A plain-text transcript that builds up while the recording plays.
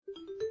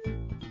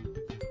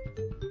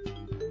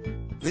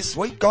This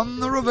week on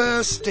the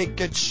reverse stick,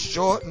 it's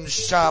short and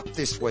sharp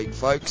this week,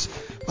 folks.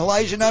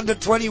 Malaysian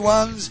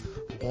under-21s,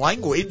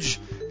 language,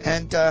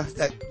 and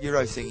that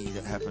Euro thingy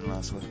that happened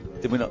last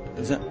week. Did we not?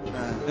 Is that?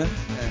 No.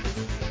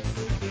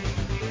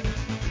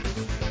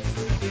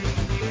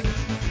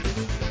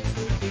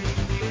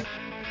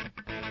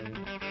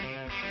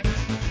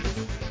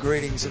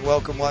 Greetings and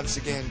welcome once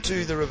again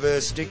to the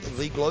Reverse Stick,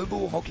 the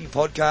Global Hockey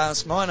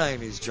Podcast. My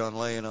name is John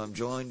Lee and I'm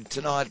joined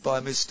tonight by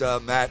Mr.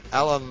 Matt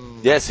Allen.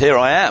 Yes, here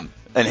I am.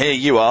 And here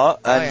you are.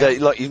 And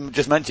like you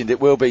just mentioned, it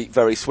will be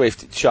very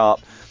swift, it's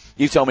sharp.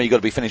 You told me you've got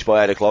to be finished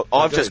by 8 o'clock.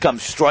 I've just come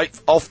straight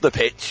off the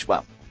pitch.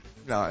 Well,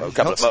 no, it's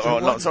all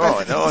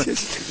right.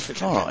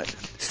 All right.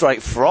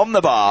 Straight from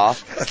the bar,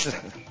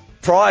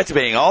 prior to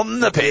being on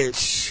the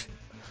pitch,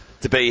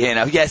 to be here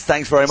now. Yes,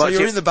 thanks very much. So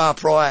you're in the bar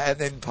prior and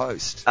then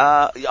post?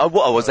 I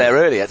was there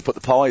early. I had to put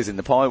the pies in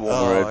the pie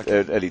warmer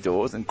at early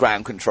doors and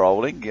ground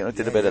controlling.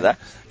 Did a bit of that.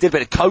 Did a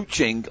bit of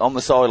coaching on the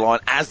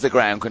sideline as the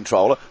ground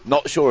controller.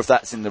 Not sure if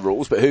that's in the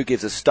rules, but who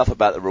gives a stuff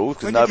about the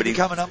rules? When did you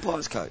become an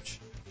umpire's coach?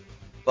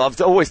 Well,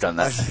 I've always done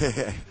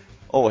that.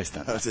 Always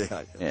done that.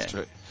 That's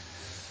true.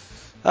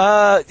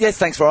 Yes,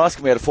 thanks for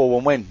asking. We had a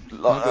 4-1 win,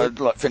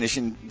 like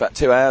finishing about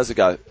 2 hours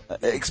ago.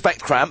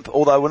 Expect cramp,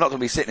 although we're not going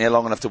to be sitting here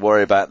long enough to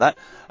worry about that.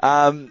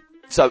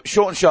 So,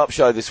 short and sharp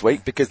show this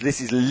week, because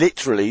this is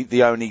literally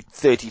the only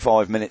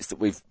 35 minutes that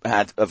we've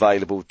had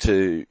available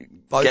to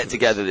get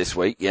together this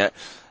week, yeah.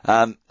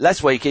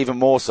 Last week, even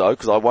more so,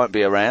 because I won't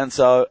be around,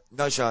 so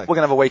no show. We're going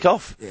to have a week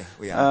off. Yeah,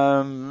 we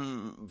are.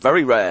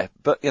 Very rare,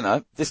 but,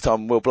 this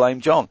time we'll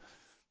blame John.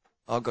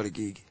 I've got a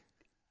gig.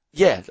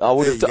 Yeah, I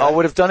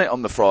would have done it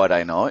on the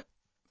Friday night,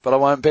 but I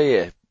won't be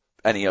here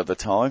any other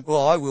time.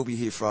 Well, I will be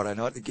here Friday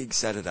night. The gig's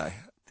Saturday.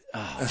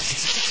 Oh.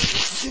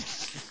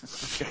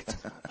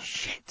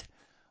 Shit.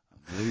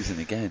 I'm losing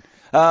again.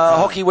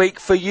 Hockey week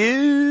for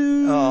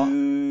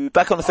you.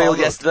 Back on the field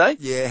yesterday.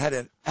 Yeah, had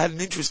an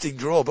interesting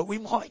draw, but we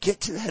might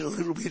get to that a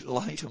little bit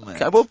later, mate.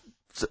 Okay, well,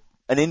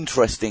 an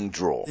interesting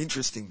draw.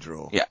 Interesting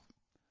draw. Yeah.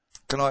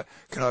 Can I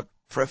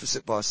preface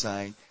it by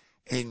saying,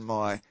 in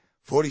my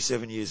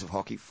 47 years of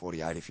hockey,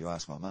 48 if you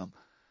ask my mum,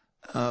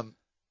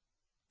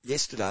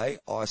 yesterday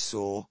I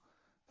saw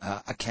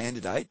a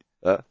candidate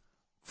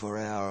for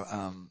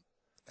our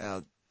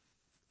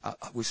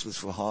Whistlers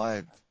for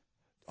Hire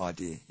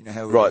idea. You know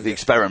how the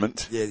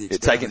experiment. Yeah, the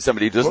experiment. Taking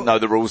somebody who doesn't know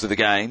the rules of the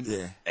game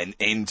and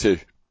into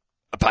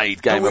a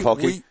paid game of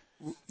hockey.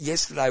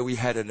 Yesterday we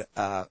had an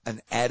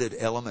added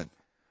element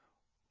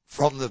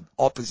from the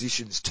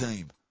opposition's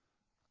team.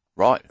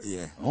 Right.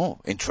 Yeah. Oh,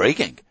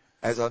 intriguing.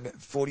 As I met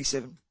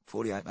 47,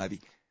 48 maybe,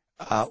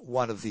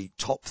 one of the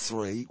top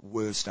 3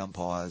 worst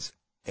umpires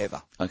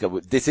ever. Okay,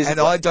 well, this isn't.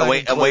 And I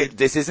don't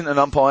this isn't an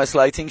umpire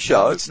slating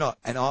show. No, it's not.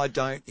 And I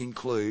don't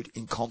include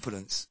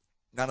incompetence.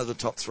 None of the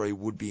top 3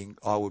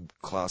 I would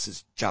class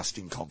as just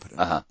incompetent.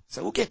 Uh-huh.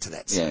 So we'll get to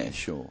that soon. Yeah,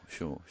 sure.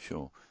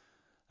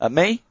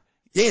 Me?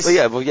 Yes.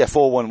 Well,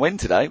 4-1 win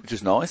today, which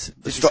is nice.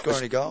 Did you score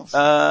any goals?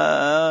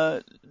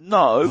 No.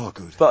 Oh,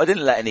 good. But I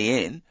didn't let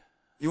any in.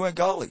 You weren't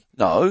goalie?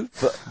 No,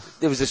 but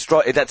it was a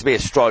stroke. It had to be a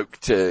stroke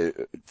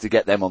to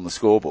get them on the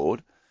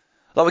scoreboard.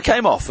 Like we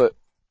came off at,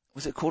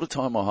 was it quarter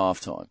time or half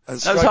time? A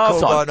stroke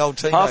called by an old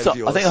teammate of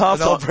yours. I think half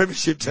time. An old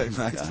premiership team,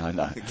 mate.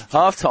 No.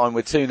 Half time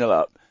we're 2-0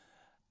 up.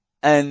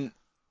 And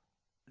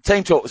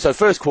team talk, so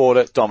first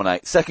quarter,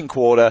 dominate. Second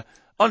quarter,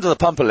 under the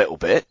pump a little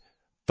bit,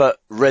 but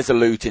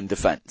resolute in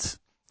defence.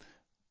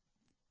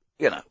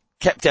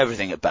 Kept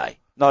everything at bay.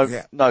 No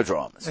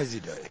dramas. As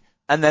you do.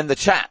 And then the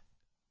chat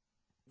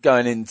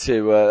going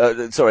into,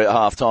 at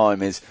half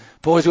time is,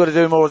 boys, we've got to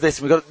do more of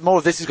this. More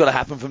of this has got to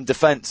happen from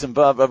defence and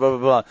blah, blah, blah, blah,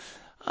 blah.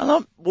 And I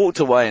walked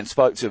away and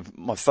spoke to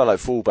my fellow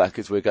fullback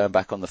as we were going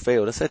back on the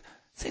field. I said,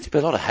 seems to be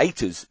a lot of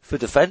haters for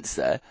defence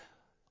there.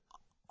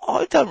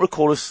 I don't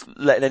recall us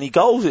letting any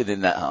goals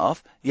in that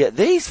half. Yet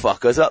these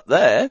fuckers up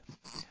there,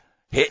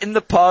 hitting the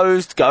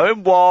post,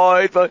 going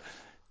wide. But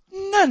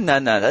no.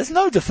 There's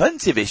no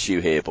defensive issue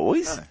here,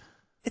 boys. No.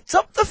 It's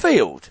up the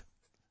field.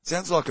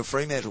 Sounds like a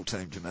Fremantle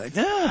team to me.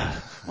 Yeah.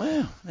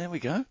 Well, there we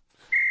go.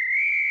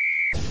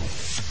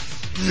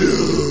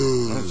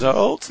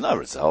 No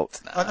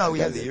results. I know we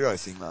had the Euro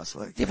thing last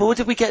week. Yeah, but what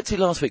did we get to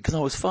last week? Because I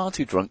was far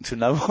too drunk to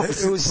know what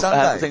it was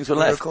Sunday. Things were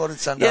left. Recorded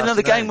Sunday. Yeah, no,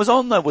 the game was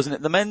on though, wasn't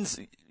it? The men's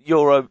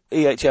Euro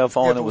EHL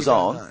final was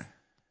on. Know.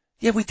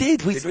 Yeah, we did.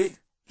 Did we?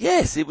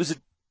 Yes, it was.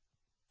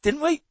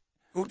 Didn't we?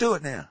 We'll do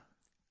it now.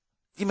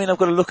 You mean I've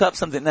got to look up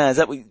something now? Is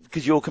that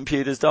because your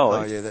computer's died?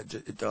 Oh yeah,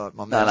 it died.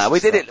 No, we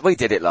did it. We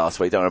did it last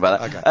week. Don't worry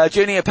about that. Okay.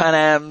 Junior Pan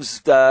Ams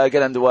get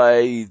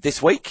underway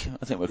this week.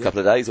 I think we're a couple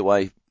of days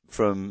away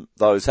from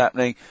those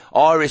happening.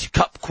 Irish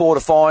Cup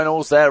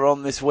quarterfinals, they're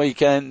on this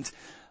weekend.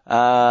 I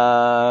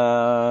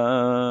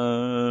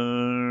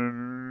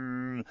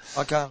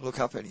can't look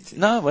up anything.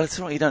 No, well, that's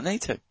right. You don't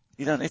need to.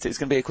 It's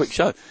going to be a quick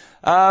show.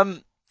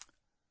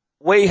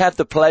 We had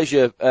the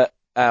pleasure at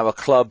our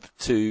club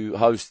to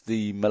host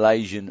the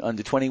Malaysian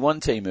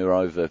under-21 team who are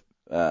over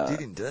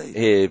Did indeed.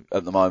 here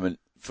at the moment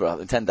for a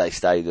 10-day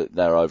stay that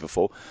they're over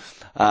for.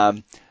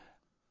 I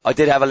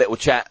did have a little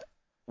chat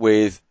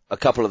with a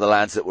couple of the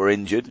lads that were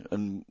injured,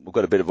 and we've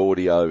got a bit of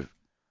audio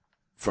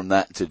from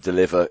that to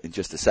deliver in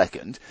just a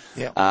second.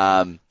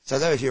 Yeah. So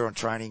they were here on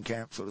training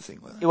camp sort of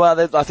thing, were they?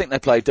 Well, I think they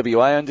played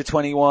WA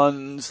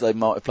under-21s. They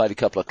might have played a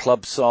couple of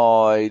club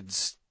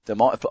sides. They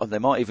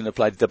might even have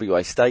played the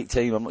WA state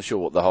team. I'm not sure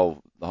what the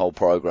whole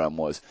program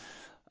was.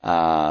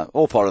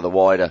 All part of the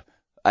wider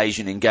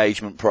Asian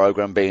engagement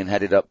program being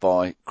headed up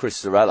by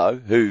Chris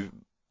Zarello, who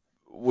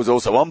was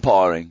also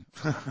umpiring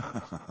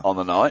on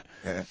the night.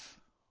 Yeah.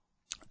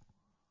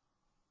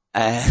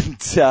 And,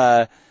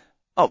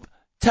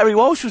 Terry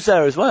Walsh was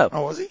there as well.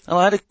 Oh, was he? And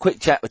I had a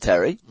quick chat with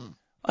Terry.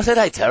 I said,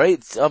 "Hey, Terry,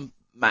 I'm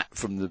Matt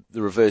from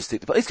the reverse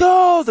stick." He's go,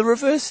 "Oh, the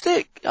reverse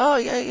stick. Oh,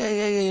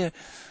 yeah. And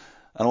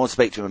I want to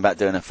speak to him about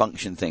doing a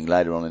function thing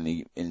later on in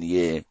the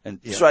year. And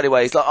straight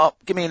away, he's like, "Oh,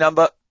 give me your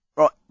number."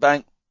 Right,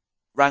 bang.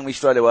 Rang me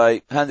straight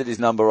away, handed his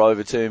number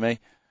over to me.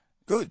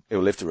 Good.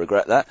 He'll live to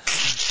regret that.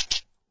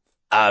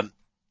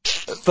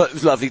 But it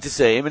was lovely to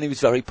see him, and he was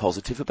very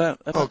positive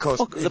about the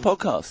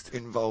podcast.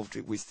 Involved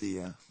with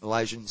the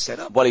Malaysian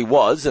setup? Well, he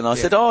was, and I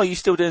said, "Oh, are you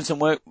still doing some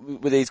work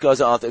with these guys?"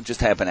 "Oh, they're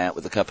just helping out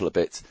with a couple of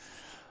bits."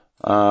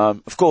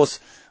 Of course,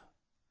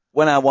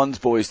 when our ones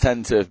boys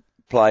tend to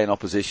play in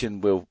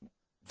opposition, we'll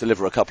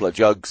deliver a couple of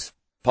jugs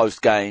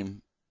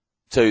post-game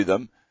to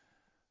them.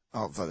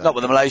 Oh, for that. Not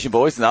with the Malaysian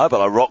boys, no,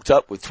 but I rocked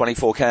up with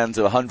 24 cans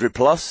of 100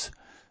 plus.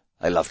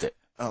 They loved it.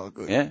 Oh,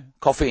 good. Yeah.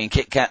 Coffee and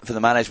Kit Kat for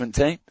the management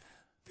team.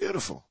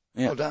 Beautiful.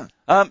 Yeah. Well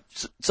done.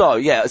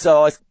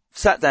 So I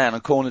sat down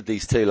and cornered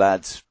these two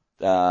lads.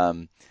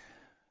 I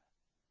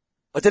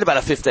did about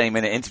a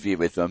 15-minute interview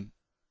with them.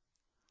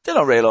 Then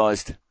I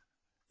realised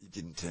You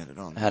didn't turn it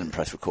on. I hadn't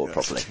pressed record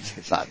properly.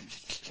 No.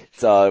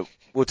 So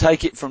we'll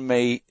take it from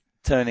me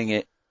turning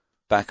it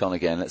back on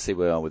again. Let's see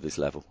where we are with this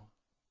level.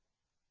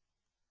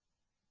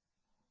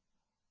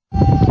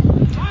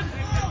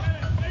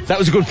 That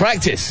was a good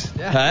practice.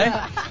 Hey?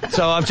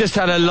 So I've just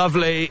had a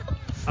lovely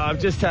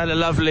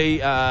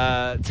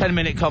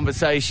 10-minute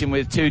conversation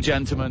with two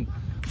gentlemen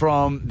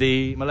from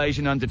the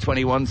Malaysian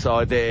under-21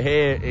 side. They're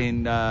here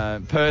in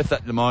Perth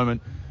at the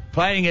moment,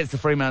 playing against the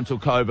Fremantle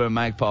Cockburn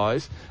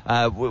Magpies.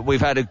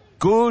 We've had a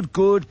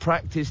good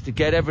practice to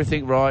get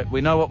everything right.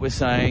 We know what we're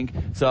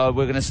saying, so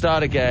we're going to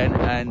start again.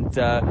 And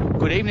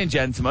good evening,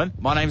 gentlemen.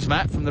 My name's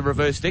Matt from the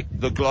Reverse Stick,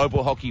 the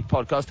Global Hockey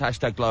Podcast,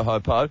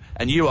 #GloHoPo.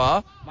 And you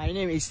are? My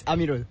name is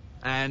Amirul.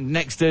 And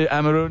next to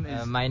Amarun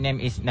is? My name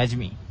is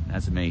Najmi.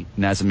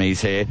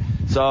 Nazmi's here.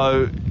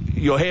 So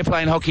you're here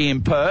playing hockey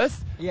in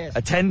Perth. Yes.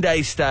 A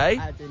 10-day stay.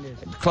 10 days.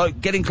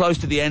 Getting close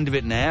to the end of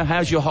it now.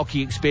 How's your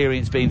hockey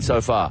experience been so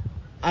far?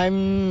 I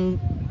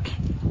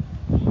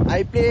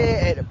play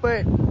at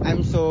Perth.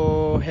 I'm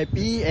so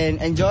happy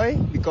and enjoy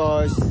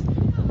because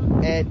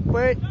at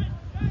Perth,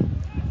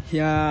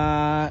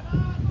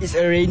 it's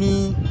a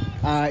rainy,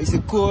 it's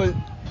a cold,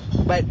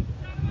 but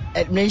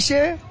at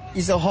Malaysia,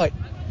 it's a hot.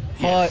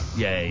 Yeah.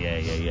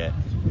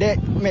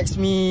 That makes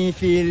me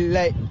feel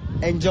like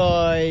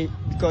enjoy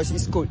because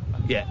it's cold.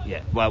 Yeah.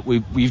 Well,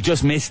 we've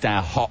just missed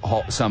our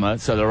hot summer,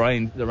 so the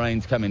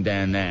rain's coming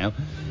down now.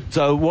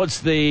 So what's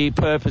the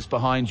purpose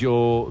behind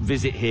your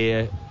visit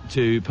here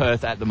to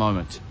Perth at the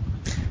moment?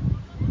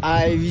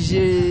 I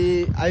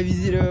visit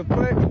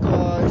Perth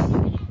because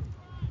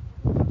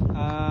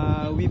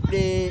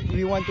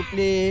we want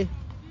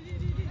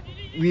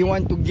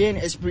to gain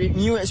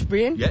new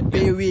experience,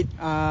 play with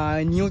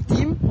new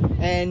team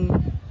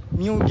and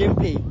new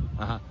gameplay.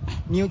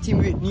 New team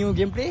with new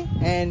gameplay,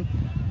 and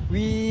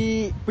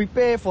we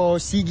prepare for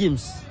SEA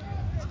Games.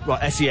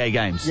 Right, SEA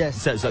Games.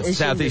 Yes. So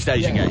Southeast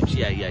Asian Games.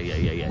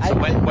 Yeah. So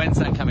when's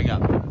that coming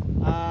up?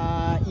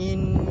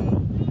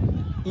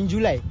 In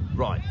July.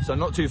 Right. So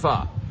not too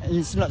far.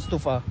 It's not too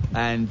far.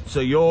 And so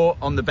you're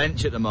on the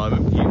bench at the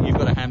moment. You've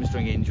got a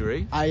hamstring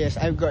injury. Yes,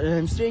 I've got a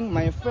hamstring.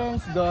 My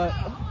friend's got.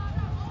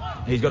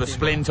 He's got a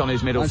splint on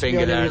his middle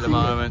finger there at the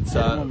moment.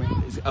 So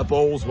a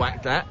ball's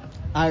whacked that.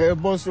 A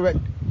ball's whacked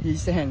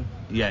his hand.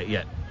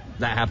 Yeah.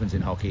 That happens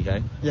in hockey,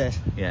 hey? Yes.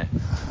 Yeah.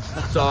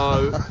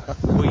 So,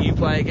 will you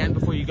play again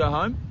before you go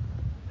home?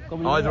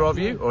 Either of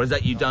you? Or is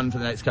that you done for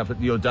the next couple?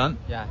 You're done?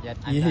 Yeah,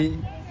 I'm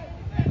done.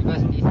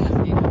 Because this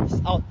game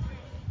is out.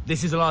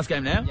 This is the last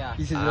game now? Yeah.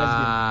 This is the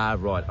last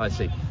game. Right, I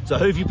see. So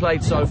who have you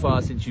played so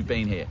far since you've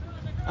been here?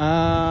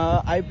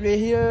 I play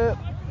here,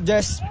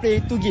 just play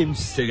 2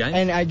 games. 2 games?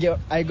 And I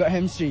got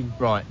hamstring.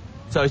 Right.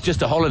 So it's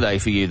just a holiday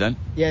for you then?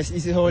 Yes,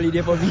 it's a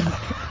holiday for me.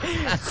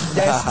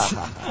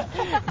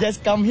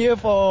 just come here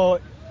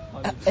for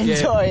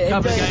enjoy.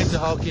 Couple of games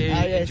of hockey,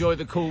 yes. Enjoy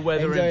the cool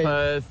weather in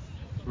Perth.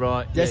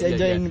 Right. Just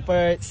enjoy in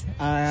Perth.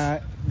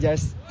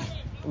 Just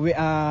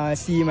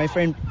see my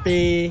friend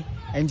play,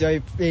 enjoy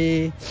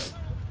play.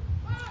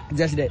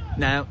 Just that.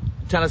 Now,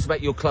 tell us about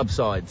your club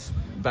sides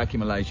back in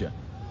Malaysia.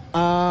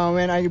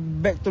 When I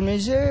back to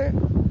Malaysia,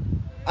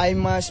 I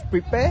must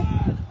prepare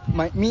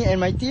me and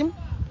my team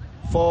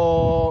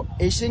for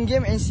Asian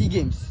Games and SEA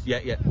Games.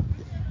 Yeah.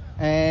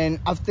 And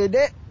after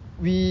that,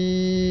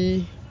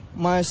 we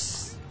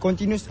must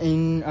continue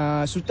in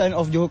Sultan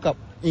of Johor Cup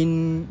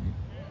in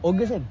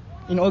August.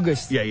 In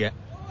August. Yeah.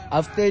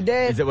 After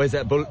that, Where's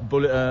that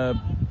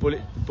Bukit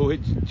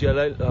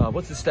Jalil?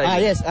 What's the stadium?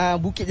 yes,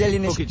 Bukit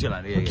Jalil. Bukit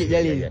Jalil. Yeah, Bukit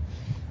yeah, Jalil. yeah,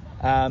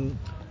 yeah.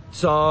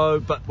 So,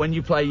 but when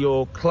you play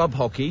your club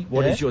hockey,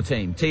 what is your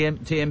team?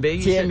 TMB?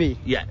 you said? TMB.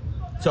 Yeah.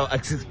 So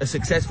a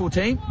successful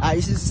team?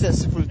 It's a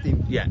successful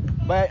team. Yeah.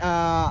 But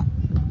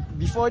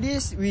before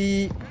this,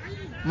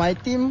 my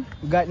team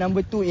got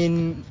number 2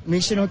 in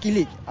Malaysian Hockey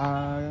League.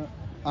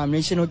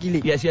 Malaysian Hockey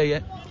League. Yes, yeah,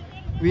 yeah.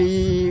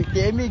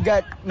 TMB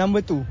got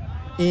number 2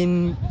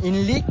 in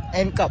league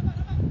and cup.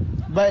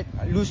 But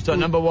lose So to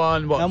number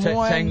 1, what? Number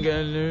 1,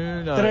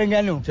 Terengganu? No.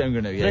 Terengganu.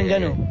 Terengganu, yeah.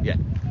 Terengganu. Yeah.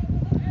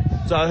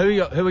 So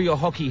who are your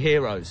hockey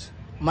heroes?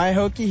 My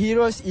hockey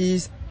heroes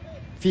is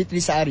Fitri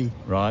Sari.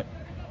 Right.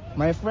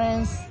 My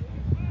friends,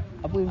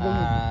 apa yang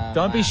bilang?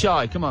 Don't be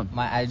shy, come on.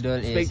 My idol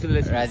Speak is to the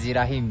listeners. Razi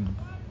Rahim.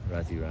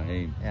 Razi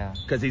Rahim. Yeah.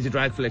 Because he's a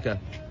drag flicker.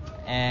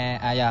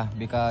 And yeah,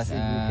 because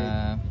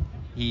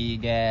he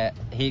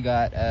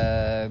got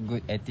a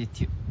good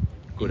attitude.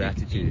 Good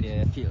attitude.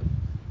 In the field.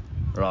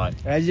 Right.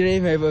 Razi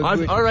Rahim have a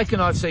good... I reckon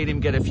I've seen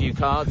him get a few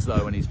cards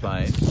though when he's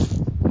playing.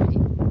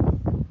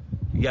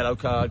 Yellow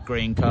card,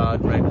 green card,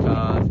 red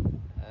card.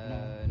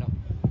 No.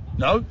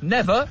 No,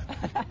 never.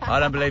 I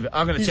don't believe it.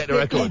 I'm going to check the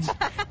records.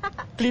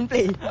 Clean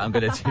play. I'm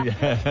going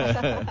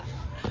to.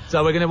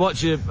 So we're going to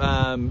watch a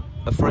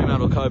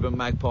Fremantle Coburn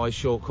Magpies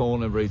short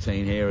corner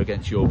routine here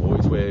against your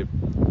boys. We're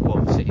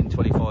sitting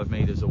 25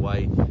 metres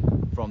away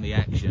from the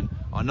action.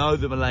 I know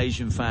the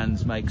Malaysian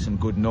fans make some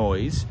good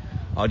noise.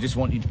 I just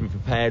want you to be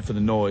prepared for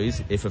the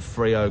noise if a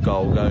Freo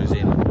goal goes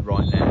in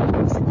right now.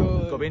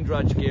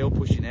 Govindraj Gill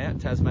pushing out.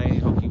 Tasmanian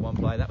Hockey 1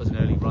 play. That was an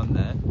early run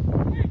there.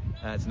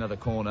 It's another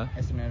corner.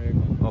 That's another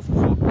goal. Off the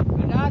foot.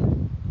 Well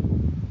done.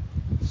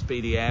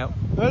 Speedy out.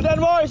 Well done,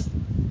 boys.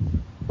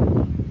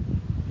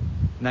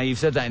 Now you've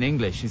said that in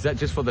English. Is that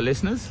just for the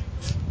listeners?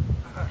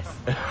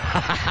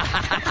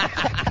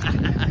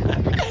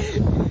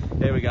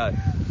 Here we go.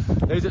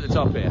 Who's at the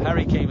top here?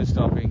 Harry Keeman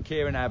stopping.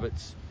 Kieran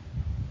Abbott's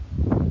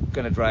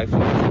going to drag from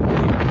the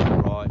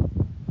right.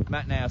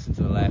 Matt Nelson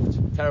to the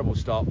left. Terrible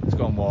stop. It's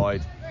gone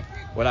wide.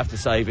 We'll have to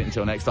save it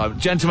until next time.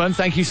 Gentlemen,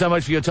 thank you so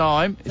much for your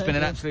time. It's been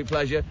an absolute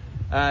pleasure.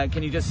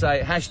 Can you just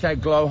say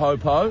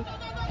 #GlowHoPo?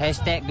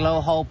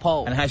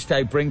 #GlowHoPo.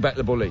 And #Bring Back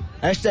the Bully.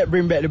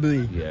 #Bring Back the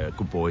Bully. Yeah,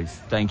 good boys.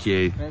 Thank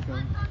you.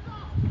 Welcome.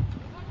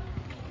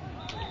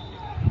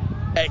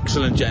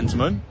 Excellent,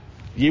 gentlemen.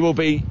 You will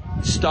be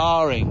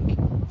starring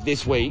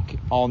this week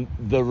on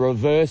The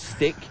Reverse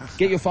Stick.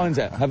 Get your phones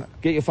out.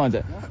 Get your phones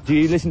out. Do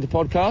you listen to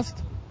podcasts?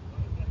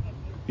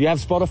 Do you have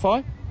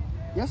Spotify?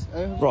 Yes.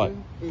 Right.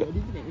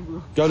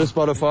 Go to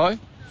Spotify.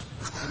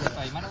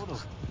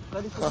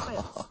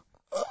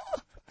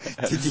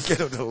 Did you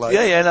get on the load?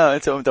 Yeah, no,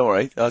 don't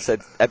worry. I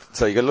said,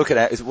 so you got to look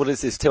at it. What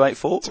is this,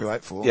 284?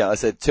 284. Yeah, I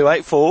said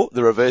 284,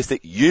 The Reverse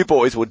Stick. You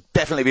boys would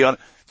definitely be on.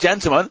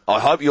 Gentlemen, I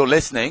hope you're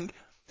listening.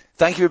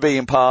 Thank you for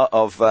being part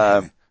of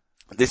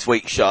this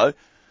week's show.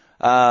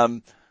 It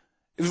was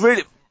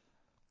really,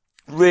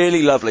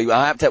 really lovely.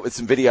 I helped out with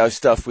some video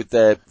stuff with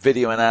their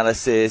video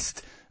analysis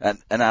that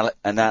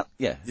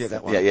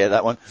one. Yeah,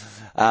 that one.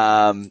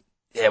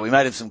 We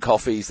made him some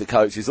coffees, the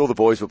coaches. All the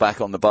boys were back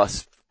on the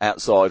bus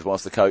outside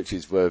whilst the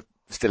coaches were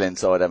still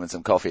inside having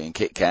some coffee and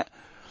Kit Kat.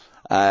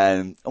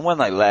 And when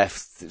they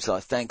left, it was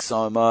like, thanks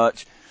so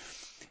much.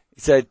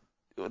 He said,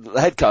 the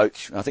head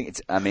coach, I think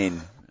it's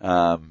Amin,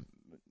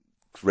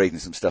 reading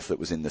some stuff that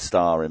was in the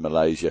Star in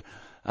Malaysia,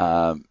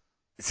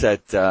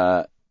 said,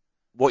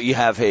 what you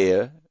have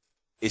here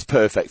is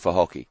perfect for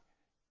hockey.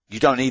 You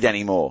don't need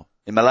any more.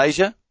 In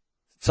Malaysia,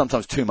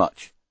 sometimes too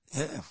much.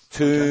 Yeah.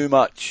 Too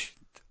much.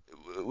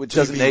 Which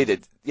doesn't need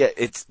it. Yeah,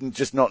 it's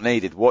just not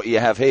needed. What you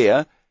have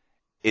here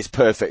is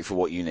perfect for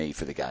what you need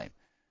for the game.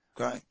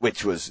 Great.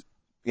 Which was,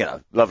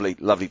 lovely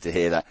to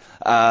hear that.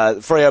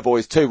 Freo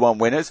boys 2-1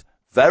 winners.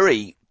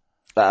 Very,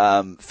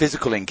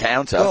 physical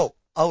encounter. Well,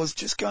 I was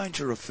just going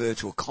to refer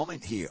to a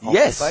comment here on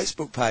Yes. the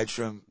Facebook page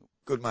from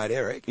good mate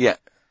Eric. Yeah.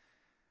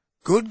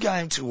 Good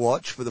game to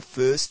watch for the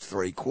first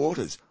 3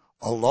 quarters.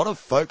 A lot of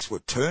folks were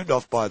turned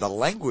off by the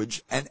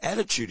language and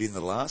attitude in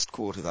the last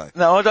quarter, though.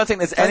 No, I don't think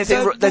there's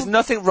there's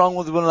nothing wrong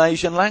with the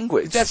Malaysian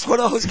language. That's what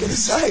I was going to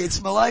say. It's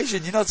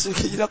Malaysian. You're not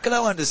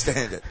going to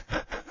understand it.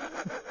 I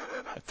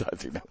don't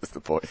think that was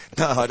the point.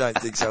 No, I don't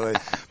think so either.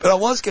 But I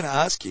was going to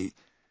ask you,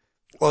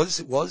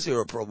 was there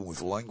a problem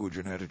with language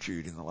and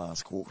attitude in the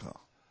last quarter?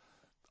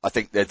 I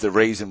think there's a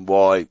reason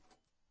why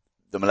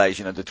the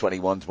Malaysian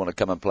under-21s want to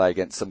come and play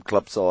against some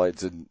club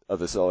sides and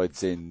other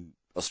sides in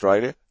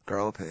Australia.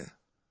 Grow up here.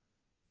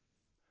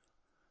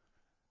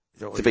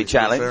 To be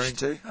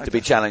challenged, okay. To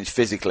be challenged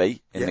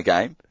physically in the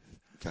game.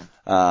 Okay.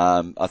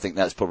 I think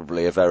that's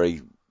probably a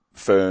very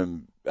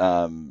firm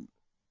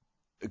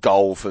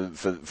goal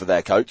for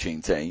their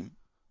coaching team.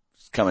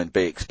 Come and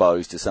be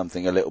exposed to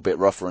something a little bit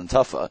rougher and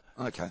tougher.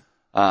 Okay.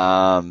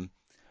 And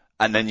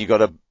then you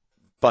got a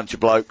bunch of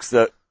blokes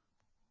that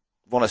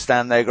want to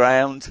stand their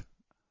ground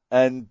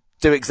and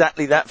do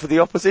exactly that for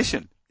the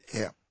opposition.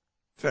 Yeah.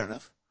 Fair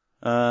enough.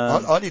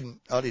 I didn't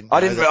know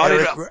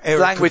that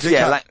Eric language, could pick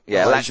up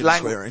language,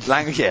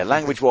 swearing.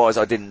 language-wise,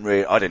 I didn't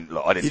didn't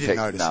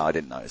notice No, it. I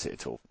didn't notice it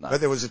at all. No. But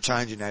there was a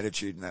change in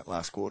attitude in that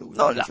last quarter.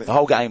 No, the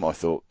whole game, I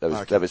thought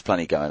there was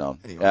plenty going on.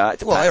 Anyway. I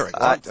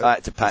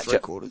had to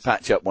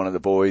patch up one of the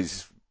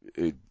boys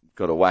who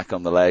got a whack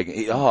on the leg.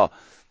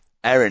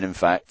 Erin, in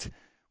fact,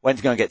 went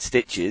to go and get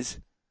stitches.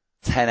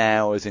 10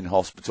 hours in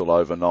hospital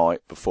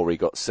overnight before he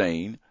got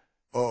seen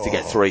to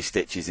get 3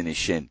 stitches in his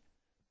shin.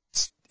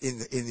 In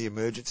the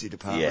emergency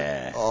department?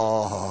 Yeah.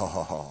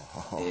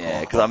 Yeah,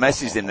 because I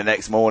messaged him the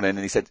next morning and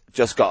he said,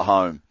 just got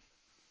home.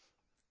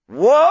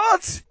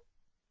 What?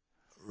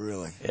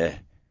 Really? Yeah.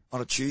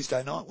 On a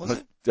Tuesday night, was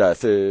it?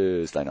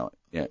 Thursday night,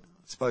 yeah. I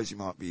suppose you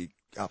might be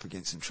up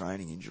against some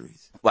training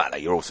injuries. Well, no,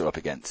 you're also up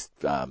against,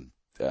 not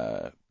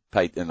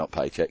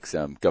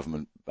paychecks,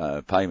 government,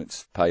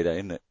 payments payday,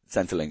 isn't it?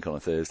 Centrelink on a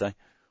Thursday.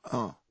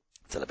 Oh.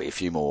 So there'll be a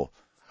few more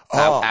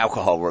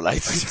alcohol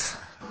related.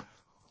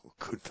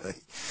 Could be.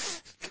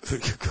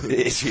 Good.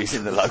 Issues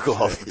in the local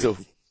hospital.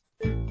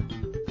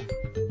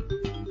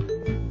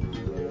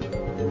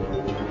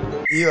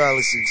 You are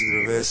listening to the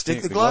Reverse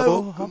Stick, the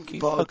Global Hockey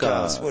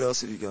Podcast. What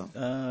else have you got?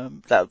 I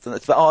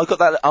got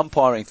that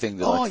umpiring thing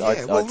that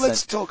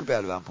let's talk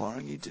about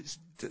umpiring. You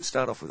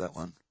start off with that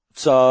one.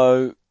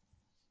 So,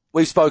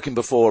 we've spoken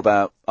before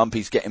about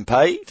umpies getting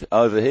paid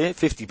over here.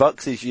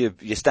 $50 is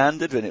your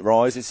standard, and it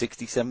rises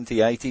 60,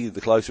 70, 80 the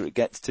closer it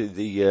gets to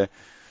the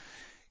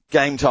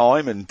game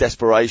time and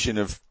desperation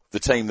of the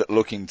team that are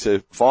looking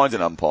to find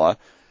an umpire.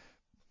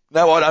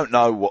 Now, I don't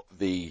know what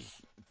the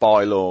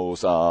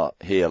bylaws are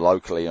here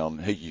locally on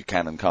who you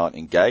can and can't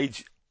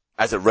engage.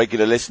 As a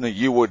regular listener,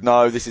 you would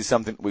know this is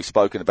something we've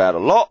spoken about a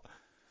lot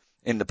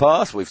in the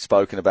past. We've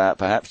spoken about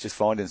perhaps just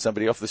finding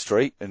somebody off the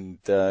street and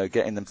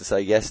getting them to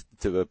say yes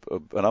to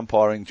an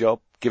umpiring job,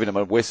 giving them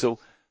a whistle,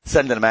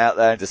 sending them out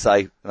there to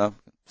say,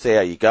 see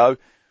how you go.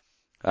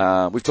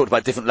 We've talked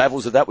about different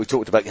levels of that. We've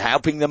talked about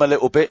helping them a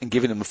little bit and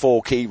giving them the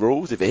 4 key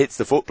rules. If it hits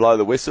the foot, blow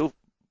the whistle,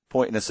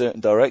 point in a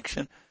certain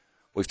direction.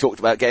 We've talked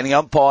about getting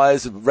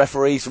umpires and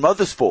referees from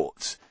other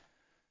sports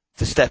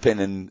to step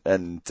in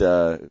and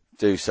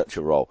do such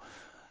a role.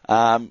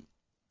 But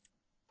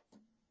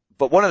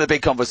one of the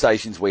big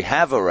conversations we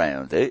have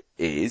around it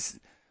is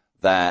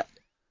that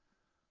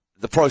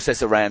the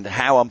process around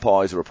how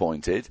umpires are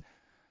appointed,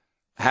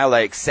 how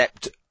they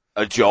accept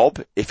a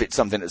job if it's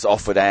something that's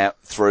offered out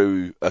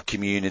through a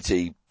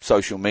community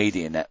social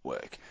media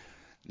network.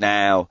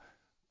 Now,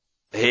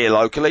 here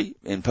locally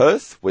in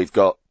Perth, we've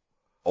got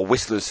a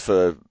Whistlers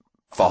for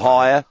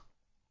Hire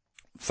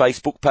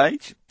Facebook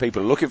page.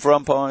 People are looking for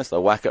umpires. They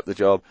whack up the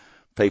job.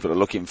 People are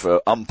looking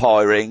for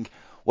umpiring.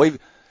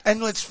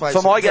 And let's face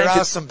it, there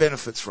are some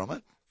benefits from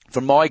it.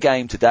 From my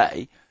game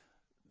today,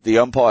 the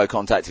umpire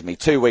contacted me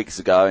 2 weeks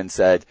ago and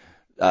said,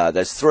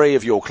 there's 3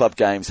 of your club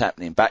games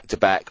happening back to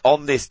back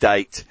on this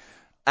date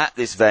at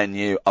this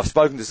venue. I've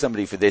spoken to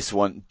somebody for this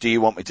one. Do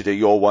you want me to do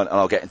your one? And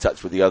I'll get in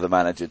touch with the other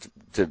manager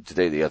to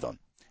do the other one.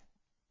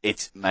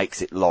 It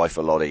makes it life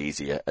a lot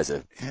easier as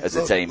a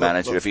team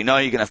manager. If you know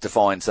you're going to have to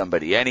find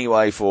somebody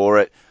anyway for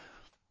it,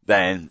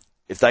 then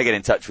if they get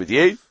in touch with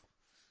you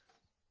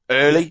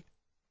early,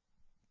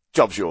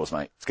 job's yours,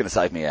 mate. It's going to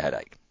save me a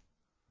headache.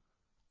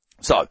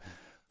 So,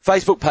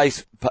 Facebook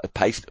post,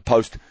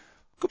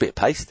 could be a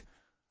paste.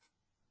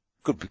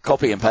 Could be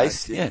copy and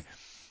paste, yeah.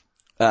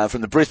 From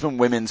the Brisbane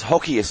Women's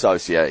Hockey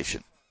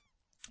Association.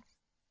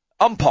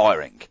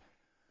 Umpiring.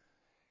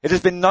 It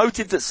has been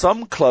noted that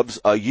some clubs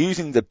are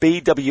using the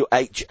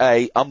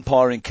BWHA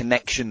Umpiring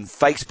Connection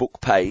Facebook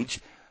page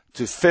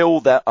to fill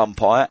their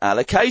umpire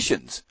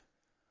allocations.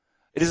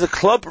 It is a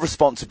club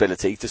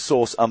responsibility to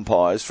source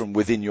umpires from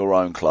within your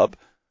own club,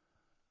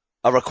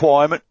 a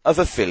requirement of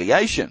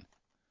affiliation.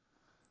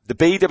 The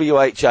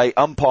BWHA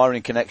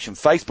Umpiring Connection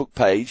Facebook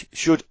page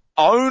should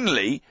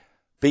only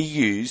be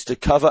used to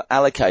cover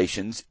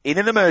allocations in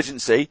an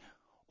emergency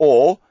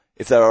or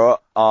if there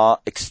are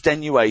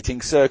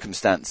extenuating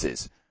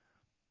circumstances.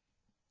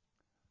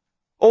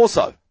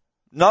 Also,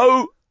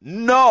 no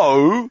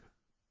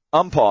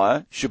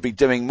umpire should be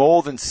doing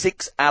more than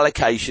 6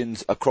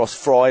 allocations across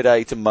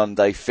Friday to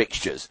Monday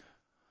fixtures,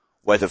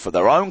 whether for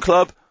their own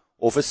club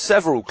or for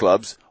several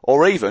clubs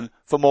or even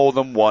for more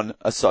than one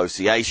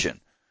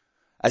association,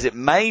 as it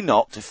may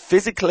not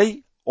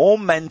physically or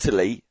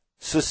mentally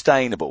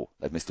sustainable,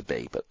 like Mr.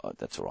 B, but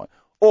that's all right,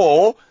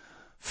 or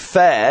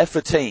fair for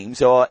teams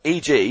who are,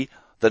 e.g.,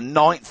 the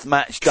 9th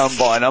match done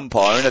by an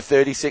umpire in a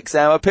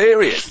 36-hour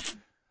period.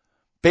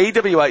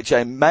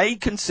 BWHA may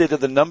consider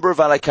the number of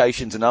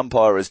allocations an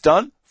umpire has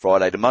done,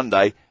 Friday to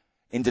Monday,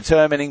 in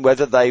determining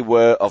whether they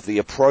were of the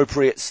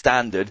appropriate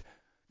standard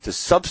to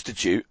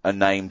substitute a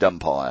named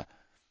umpire.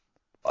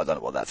 I don't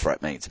know what that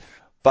threat means.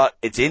 But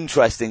it's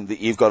interesting that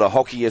you've got a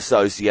hockey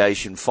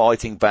association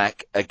fighting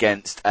back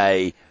against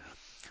a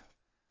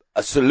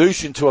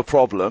solution to a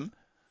problem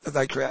that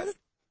they created,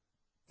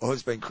 or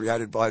has been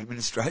created by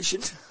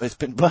administration. It's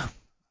been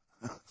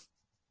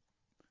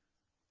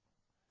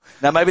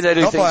now maybe they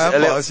do not things. By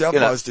umpires. The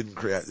umpires didn't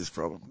create this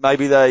problem.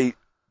 Maybe they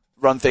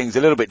run things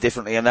a little bit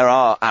differently, and there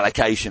are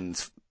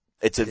allocations.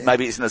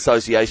 Maybe it's an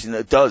association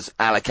that does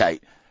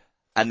allocate,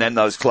 and then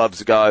those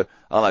clubs go,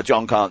 oh no,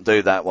 John can't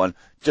do that one.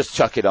 Just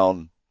chuck it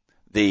on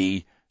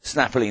the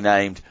snappily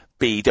named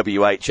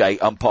BWHA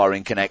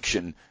Umpiring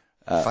Connection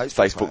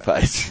Facebook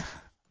page.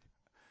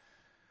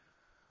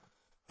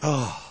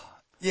 Oh.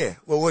 Yeah,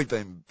 well, we've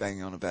been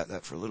banging on about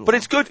that for a little while. But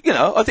it's good,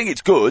 I think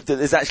it's good that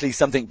there's actually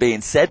something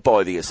being said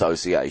by the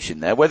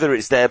association there, whether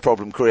it's their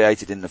problem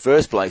created in the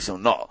first place or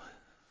not.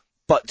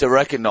 But to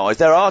recognise,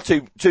 there are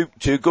two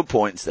good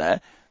points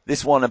there.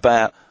 This one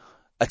about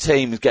a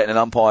team getting an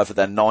umpire for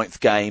their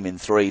 9th game in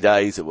 3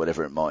 days or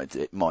whatever it might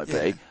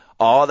be.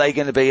 Are they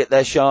going to be at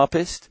their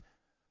sharpest?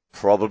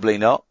 Probably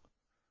not.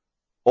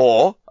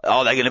 Or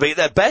are they going to be at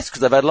their best because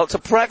they've had lots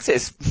of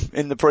practice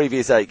in the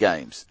previous 8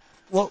 games?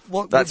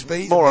 What That's would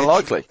be more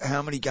unlikely.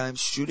 How many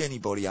games should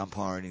anybody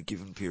umpire in a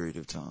given period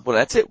of time? Well,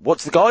 that's it.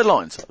 What's the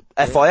guidelines?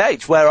 Yeah.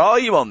 FIH, where are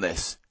you on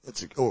this?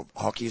 Or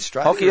Hockey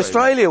Australia. Hockey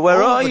Australia,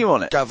 where are you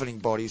on it? Governing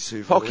bodies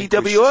who Hockey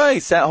WA,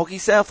 Hockey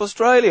South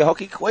Australia,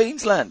 Hockey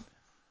Queensland.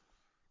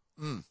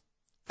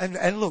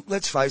 And look,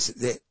 let's face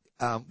it,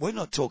 we're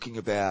not talking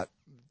about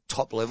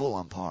top level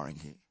umpiring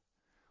here.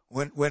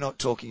 We're not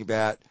talking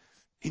about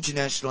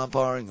international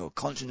umpiring or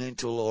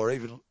continental or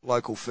even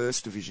local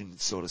first division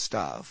sort of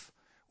stuff.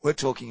 We're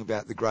talking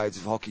about the grades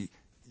of hockey,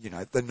 the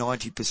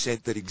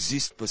 90% that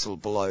exist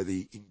below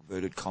the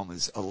inverted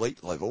commas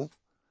elite level.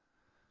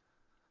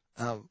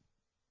 And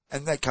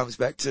that comes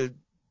back to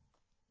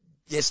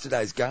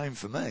yesterday's game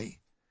for me.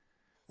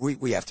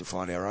 We have to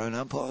find our own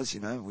umpires,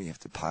 we have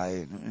to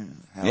pay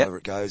and however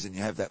it goes, and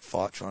you have that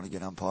fight trying to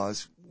get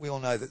umpires. We all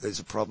know that there's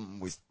a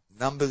problem with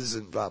numbers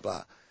and blah,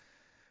 blah.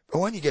 But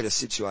when you get a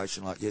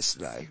situation like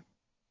yesterday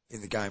in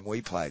the game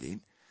we played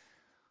in,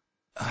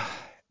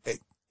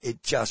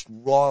 it just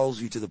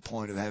riles you to the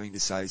point of having to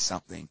say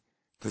something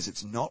because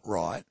it's not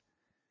right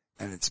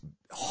and it's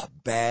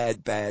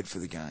bad for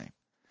the game.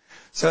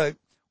 So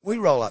we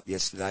roll up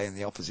yesterday and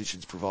the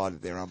opposition's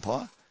provided their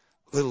umpire.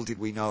 Little did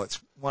we know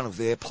it's one of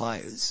their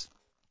players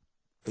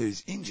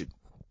who's injured.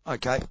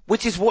 Okay.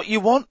 Which is what you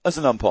want as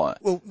an umpire.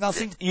 Well,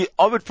 nothing.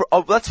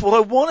 That's what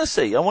I want to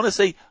see. I want to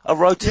see a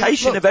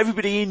rotation of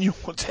everybody in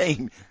your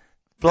team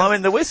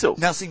blowing the whistle.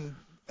 Nothing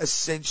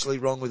essentially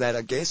wrong with that,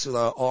 I guess,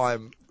 although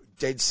I'm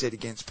dead set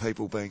against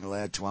people being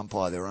allowed to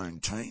umpire their own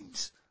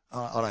teams.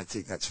 I don't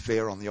think that's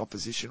fair on the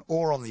opposition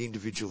or on the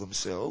individual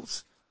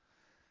themselves.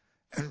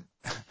 And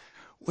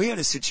we had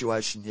a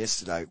situation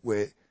yesterday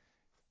where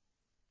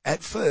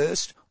at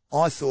first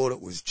I thought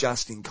it was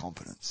just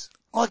incompetence.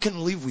 I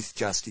can live with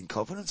just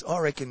incompetence. I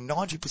reckon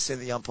 90% of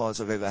the umpires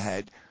I've ever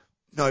had,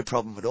 no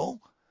problem at all.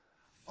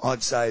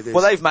 I'd say there's...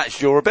 Well, they've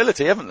matched your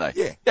ability, haven't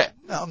they? Yeah.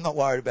 No, I'm not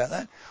worried about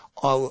that.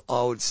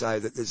 I would say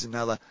that there's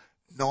another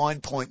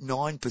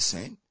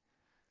 9.9%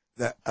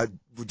 that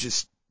were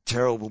just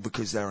terrible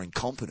because they were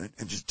incompetent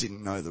and just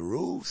didn't know the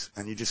rules,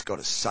 and you just got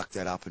to suck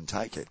that up and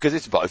take it. Because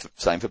it's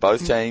same for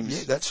both teams.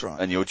 Yeah, that's right.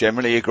 And you'll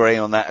generally agree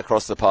on that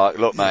across the park.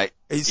 Look, mate,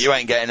 you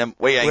ain't getting them,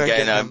 we ain't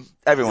getting them.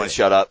 Everyone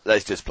shut up.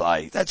 Let's just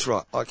play. That's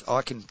right.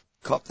 I can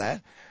cop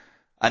that.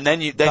 And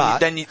then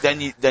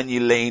you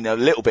lean a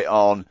little bit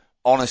on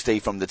honesty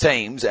from the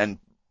teams, and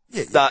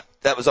that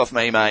was off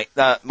me, mate.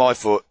 That my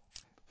foot.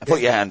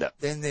 Put your hand up.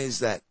 Then there's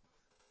that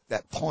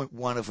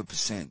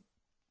 0.1%.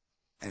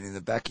 And in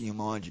the back of your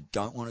mind, you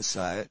don't want to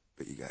say it,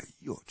 but you go,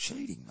 you're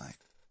cheating, mate.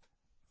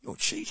 You're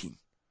cheating.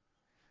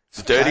 It's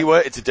a dirty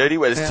word. It's a dirty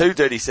word. There's 2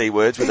 dirty C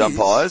words with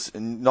umpires,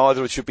 and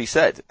neither should be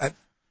said.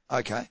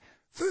 Okay.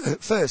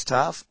 First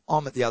half,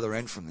 I'm at the other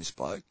end from this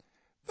bloke,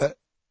 but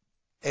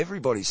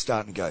everybody's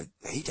starting to go,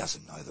 he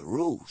doesn't know the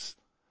rules.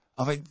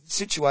 I mean,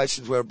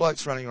 situations where a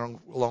bloke's running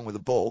along with a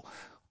ball,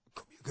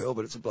 could be a girl,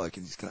 but it's a bloke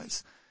in this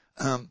case.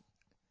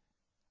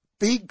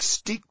 Big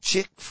stick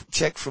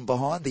check from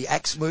behind, the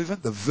axe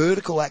movement, the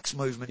vertical axe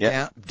movement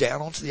down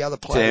onto the other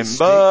player's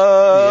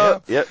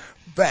Timber. stick. Yep.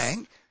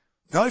 Bang.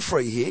 No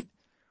free hit.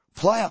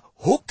 Player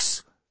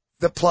hooks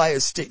the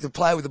player's stick, the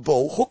player with the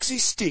ball, hooks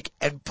his stick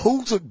and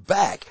pulls it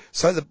back.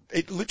 So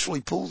it literally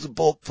pulls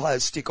the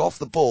player's stick off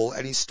the ball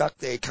and he's stuck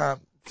there,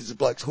 can't, because the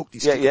bloke's hooked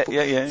his stick.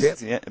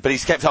 Yeah. But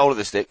he's kept hold of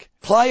the stick.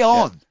 Play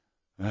on.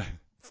 Yeah.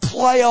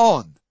 Play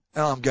on.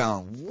 And I'm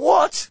going,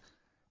 what?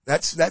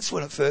 That's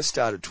when it first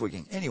started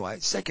twigging. Anyway,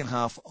 second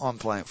half, I'm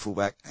playing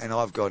fullback, and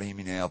I've got him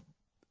in our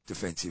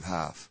defensive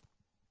half.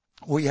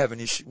 We have an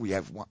issue. We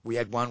had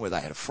one where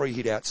they had a free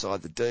hit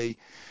outside the D.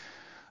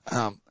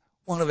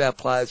 One of our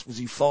players, was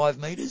he 5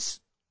 metres?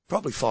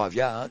 Probably 5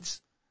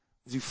 yards.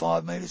 Was he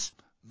 5 metres?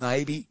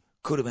 Maybe.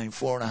 Could have been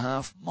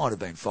 4.5. Might have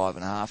been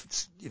 5.5.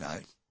 It's,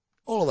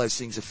 all of those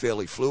things are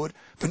fairly fluid,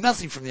 but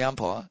nothing from the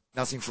umpire.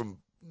 Nothing from,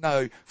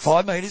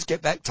 5 metres,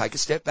 get back, take a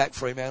step back,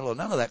 Fremantle, or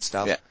none of that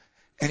stuff. Yeah.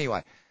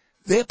 Anyway.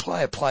 Their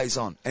player plays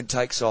on and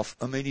takes off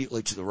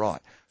immediately to the right.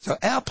 So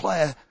our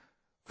player,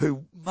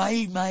 who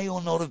may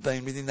or not have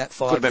been within that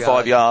 5 yards. Could have been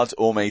 5 yards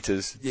or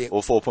metres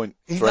or 4.3 metres.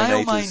 He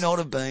may or may not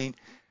have been,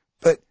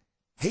 but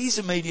he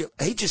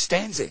just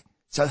stands there.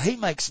 So he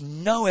makes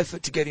no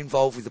effort to get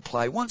involved with the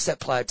play. Once that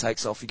player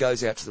takes off, he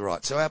goes out to the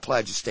right. So our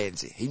player just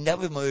stands there. He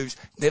never moves,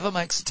 never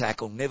makes a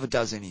tackle, never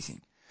does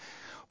anything.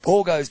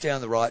 Ball goes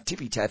down the right,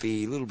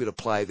 tippy-tappy, a little bit of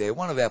play there.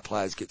 One of our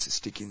players gets a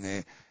stick in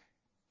there,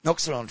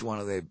 knocks it onto one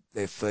of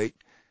their feet.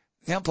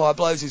 The umpire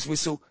blows his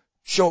whistle,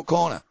 short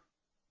corner.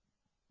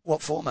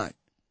 What for, mate?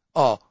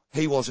 Oh,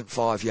 he wasn't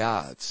 5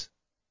 yards.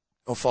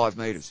 Or 5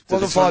 metres. So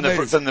Wasn't 5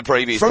 metres. From the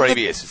previous.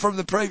 From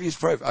the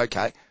previous.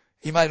 Okay.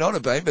 He may not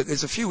have been, but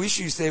there's a few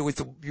issues there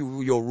with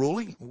your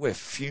ruling. We're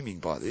fuming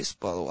by this,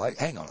 by the way.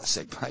 Hang on a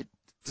sec, mate.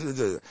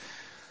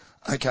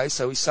 Okay,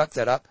 so we suck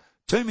that up.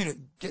 2 minutes,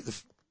 get the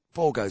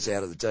ball goes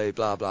out of the D,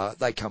 blah, blah.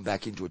 They come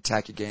back into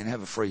attack again,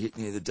 have a free hit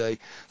near the D.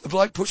 The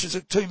bloke pushes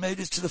it 2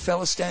 metres to the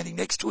fella standing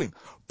next to him.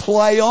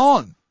 Play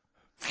on.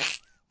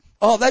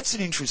 Oh, that's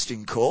an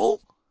interesting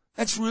call.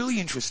 That's really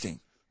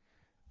interesting.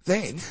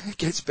 Then it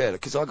gets better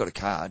because I got a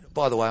card.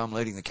 By the way, I'm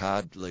leading the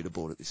card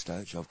leaderboard at this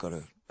stage. I've got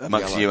a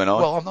amongst yellow. you and I.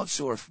 Well, I'm not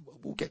sure if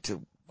we'll get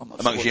to. I'm not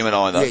Amongst sure you and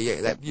I, though.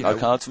 Yeah, that, no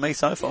cards for me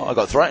so far. I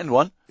got threatened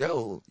one. Yeah,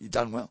 well, you've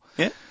done well.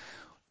 Yeah.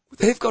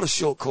 They've got a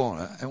short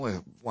corner, and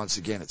we're once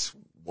again it's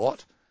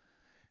what?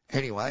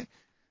 Anyway,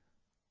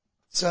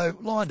 so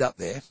lined up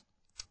there,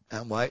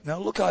 and wait. Now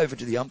look over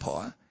to the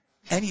umpire,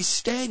 and he's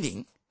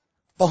standing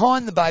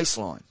behind the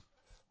baseline.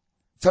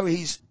 So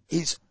he's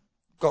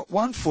got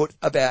 1 foot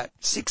about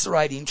 6 or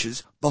 8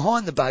 inches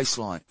behind the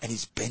baseline, and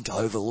he's bent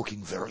over looking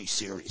very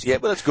serious. Yeah,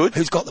 well, that's good.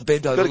 He's got the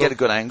bent over Got to look. get a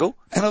good angle.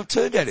 And I've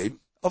turned at him,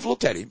 I've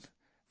looked at him,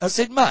 I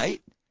said,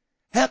 mate,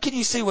 how can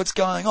you see what's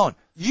going on?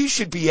 You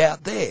should be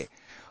out there.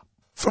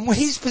 From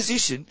his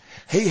position,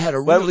 he had a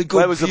really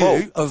good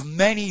view of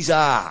Manny's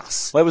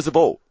arse. Where was the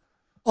ball?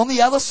 On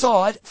the other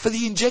side for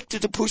the injector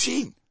to push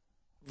in.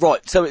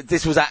 Right, so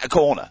this was at a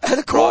corner. At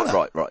a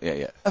corner. Right,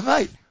 yeah. And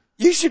mate,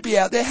 you should be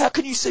out there. How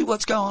can you see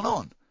what's going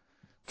on?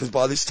 Because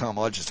by this time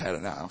I just had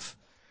enough.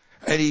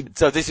 And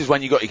so this is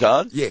when you got your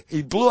card? Yeah,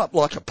 he blew up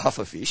like a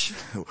pufferfish.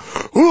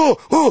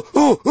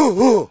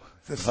 Oh.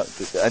 And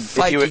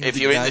if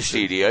you're in the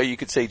studio, you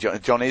could see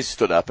John is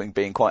stood up and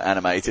being quite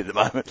animated at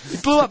the moment. He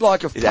blew up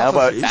like a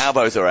pufferfish. His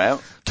elbows are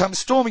out. Comes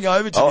storming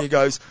over to me and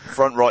goes,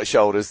 front right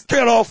shoulders.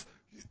 Get off!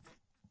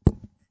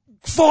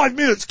 5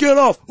 minutes, get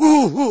off!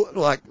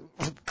 Like,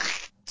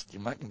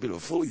 you're making a bit of a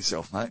fool of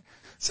yourself, mate.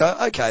 So,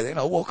 okay then,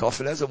 I walk off,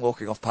 and as I'm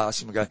walking off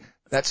past him, I go,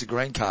 that's a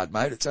green card,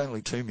 mate, it's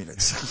only 2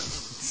 minutes.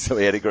 So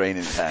he had a green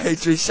in his hand.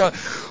 You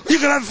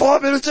can have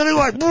 5 minutes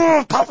anyway!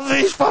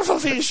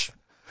 Pufferfish!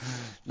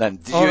 Then,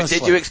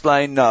 did you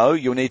explain, no,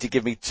 you'll need to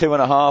give me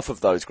 2.5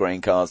 of those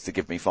green cards to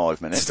give me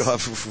 5 minutes?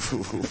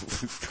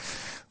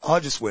 I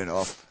just went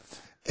off.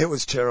 It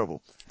was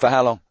terrible. For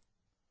how long?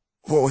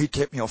 Well, he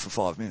kept me off for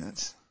 5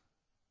 minutes.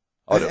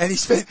 And he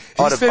spent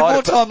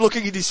more time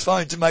looking at his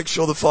phone to make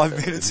sure the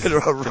 5 minutes had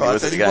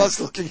arrived than he was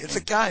looking at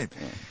the game.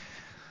 Yeah.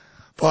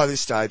 By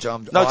this stage,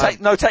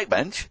 no take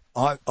bench.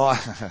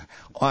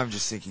 I'm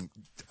just thinking,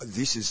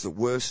 this is the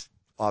worst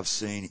I've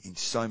seen in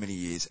so many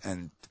years,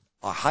 and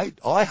I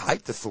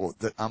hate the thought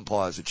that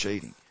umpires are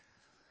cheating.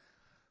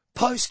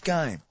 Post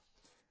game,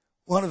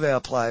 one of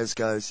our players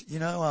goes,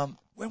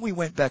 when we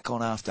went back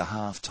on after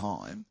half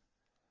time,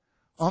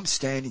 I'm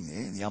standing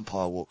there and the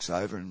umpire walks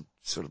over and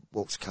sort of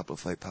walks a couple of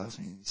feet past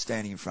me,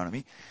 standing in front of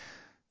me.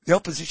 The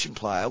opposition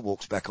player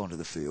walks back onto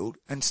the field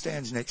and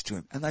stands next to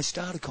him, and they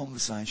start a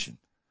conversation.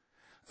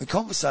 The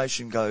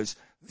conversation goes,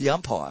 the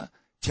umpire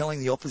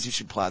telling the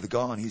opposition player, the guy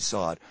on his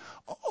side,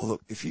 oh,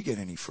 look, if you get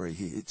any free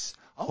hits,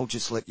 I'll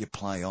just let you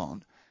play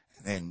on,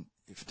 and then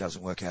if it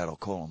doesn't work out, I'll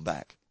call them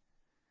back.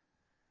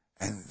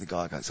 And the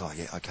guy goes, oh,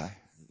 yeah, okay.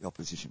 The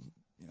opposition,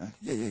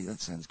 yeah, that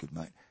sounds good,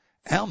 mate.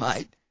 Our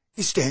mate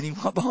is standing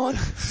right behind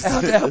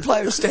him. Our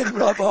player is standing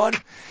right behind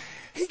him.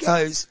 He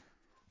goes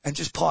and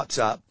just pipes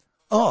up,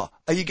 oh,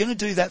 are you going to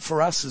do that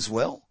for us as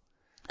well?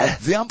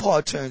 The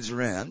umpire turns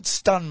around,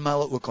 stunned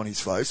mullet look on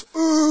his face,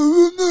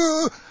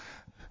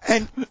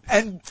 and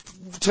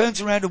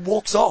turns around and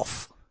walks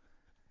off.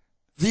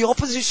 The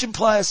opposition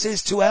player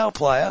says to our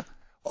player,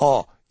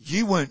 oh,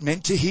 you weren't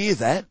meant to hear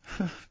that.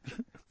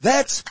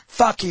 That's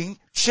fucking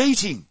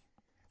cheating.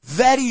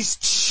 That is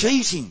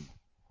cheating.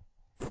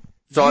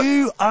 So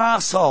you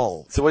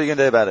arsehole. So what are you going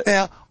to do about it?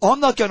 Now, I'm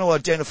not going to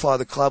identify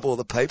the club or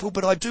the people,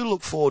 but I do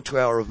look forward to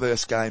our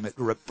reverse game at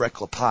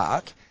Breckler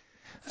Park.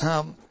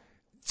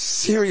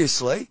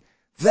 Seriously,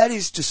 that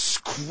is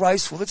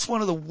disgraceful. That's one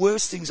of the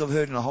worst things I've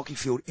heard in a hockey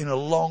field in a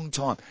long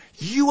time.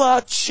 You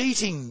are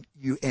cheating,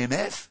 you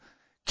MF.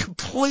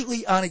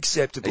 Completely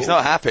unacceptable. He's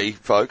not happy,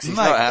 folks. He's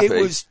not happy.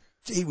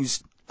 He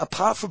was,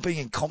 apart from being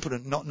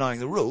incompetent and not knowing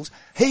the rules,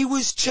 he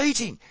was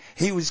cheating.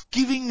 He was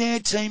giving their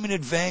team an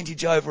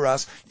advantage over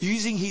us,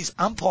 using his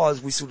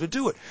umpire's whistle to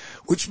do it,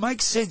 which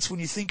makes sense when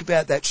you think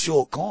about that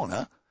short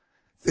corner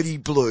that he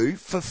blew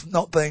for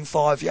not being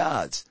 5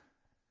 yards.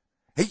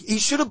 He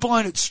should have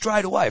blown it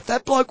straight away. If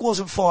that bloke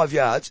wasn't 5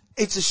 yards,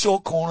 it's a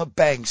short corner,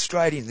 bang,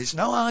 straight in. There's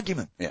no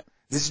argument. Yeah.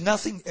 There's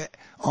nothing,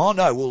 oh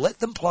no, we'll let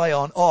them play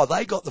on. Oh,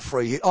 they got the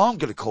free hit. I'm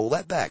going to call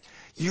that back.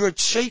 You're a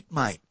cheat,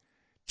 mate.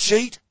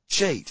 Cheat.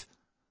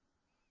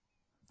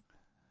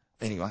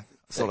 Anyway,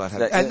 thought I'd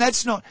have. And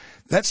that's not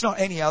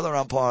any other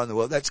umpire in the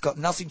world. That's got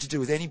nothing to do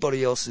with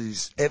anybody else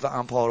who's ever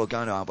umpired or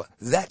going to umpire.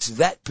 That's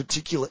that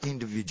particular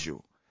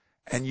individual.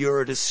 And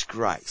you're a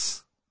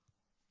disgrace.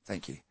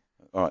 Thank you.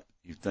 All right.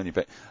 You've done your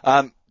bit.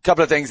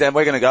 Couple of things then.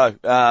 We're going to go. You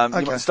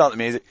want to start the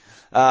music.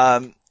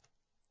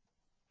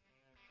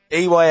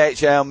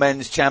 EYHL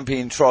Men's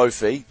Champion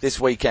Trophy this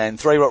weekend.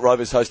 Three Rock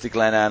Rovers hosted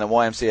Glenanne and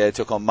YMCA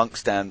took on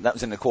Monkstown. That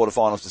was in the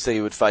quarterfinals to see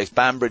who would face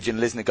Banbridge and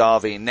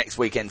Lisnagarvey in next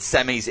weekend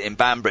semis in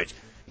Banbridge.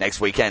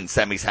 Next weekend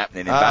semis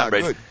happening in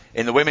Banbridge. Good.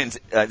 In the women's,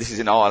 this is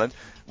in Ireland,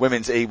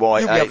 women's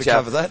EYHL. You'll be able to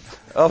cover that.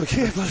 Oh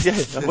yeah.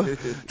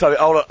 Totally.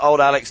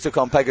 Old Alex took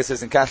on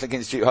Pegasus and Catholic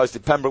Institute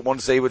hosted Pembroke wanted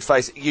to see who would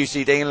face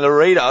UCD and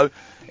Laredo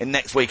in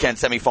next weekend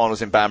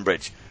semi-finals in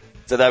Banbridge.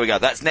 So there we go.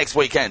 That's next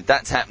weekend.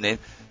 That's happening.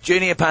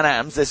 Junior Pan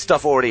Ams, there's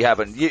stuff already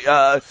happened.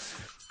 US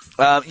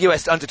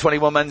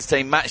under-21 men's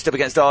team matched up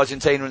against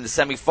Argentina in the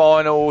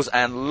semi-finals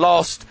and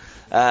lost,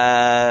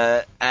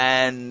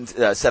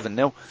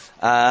 7-0.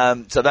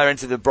 So they're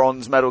into the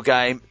bronze medal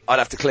game. I'd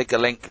have to click a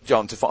link,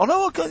 John, to find.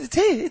 Oh no, it's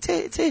here.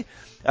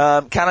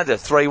 Canada,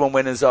 3-1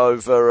 winners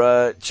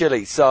over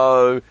Chile.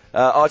 So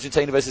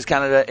Argentina versus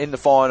Canada in the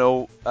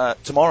final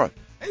tomorrow.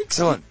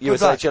 Excellent.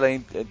 USA,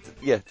 Chile.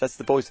 That's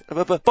the boys.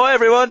 Bye,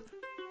 everyone.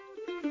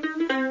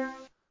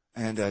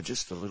 And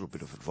just a little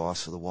bit of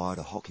advice for the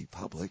wider hockey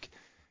public.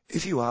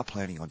 If you are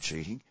planning on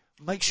cheating,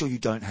 make sure you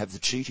don't have the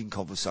cheating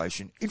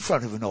conversation in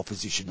front of an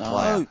opposition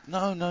player.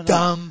 No.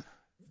 Dumb.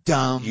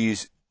 You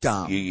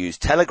use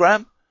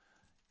Telegram.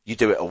 You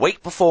do it a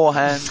week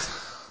beforehand.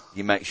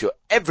 You make sure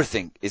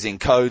everything is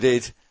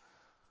encoded.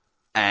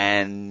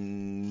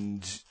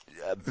 And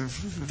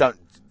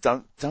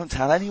don't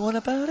tell anyone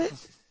about it.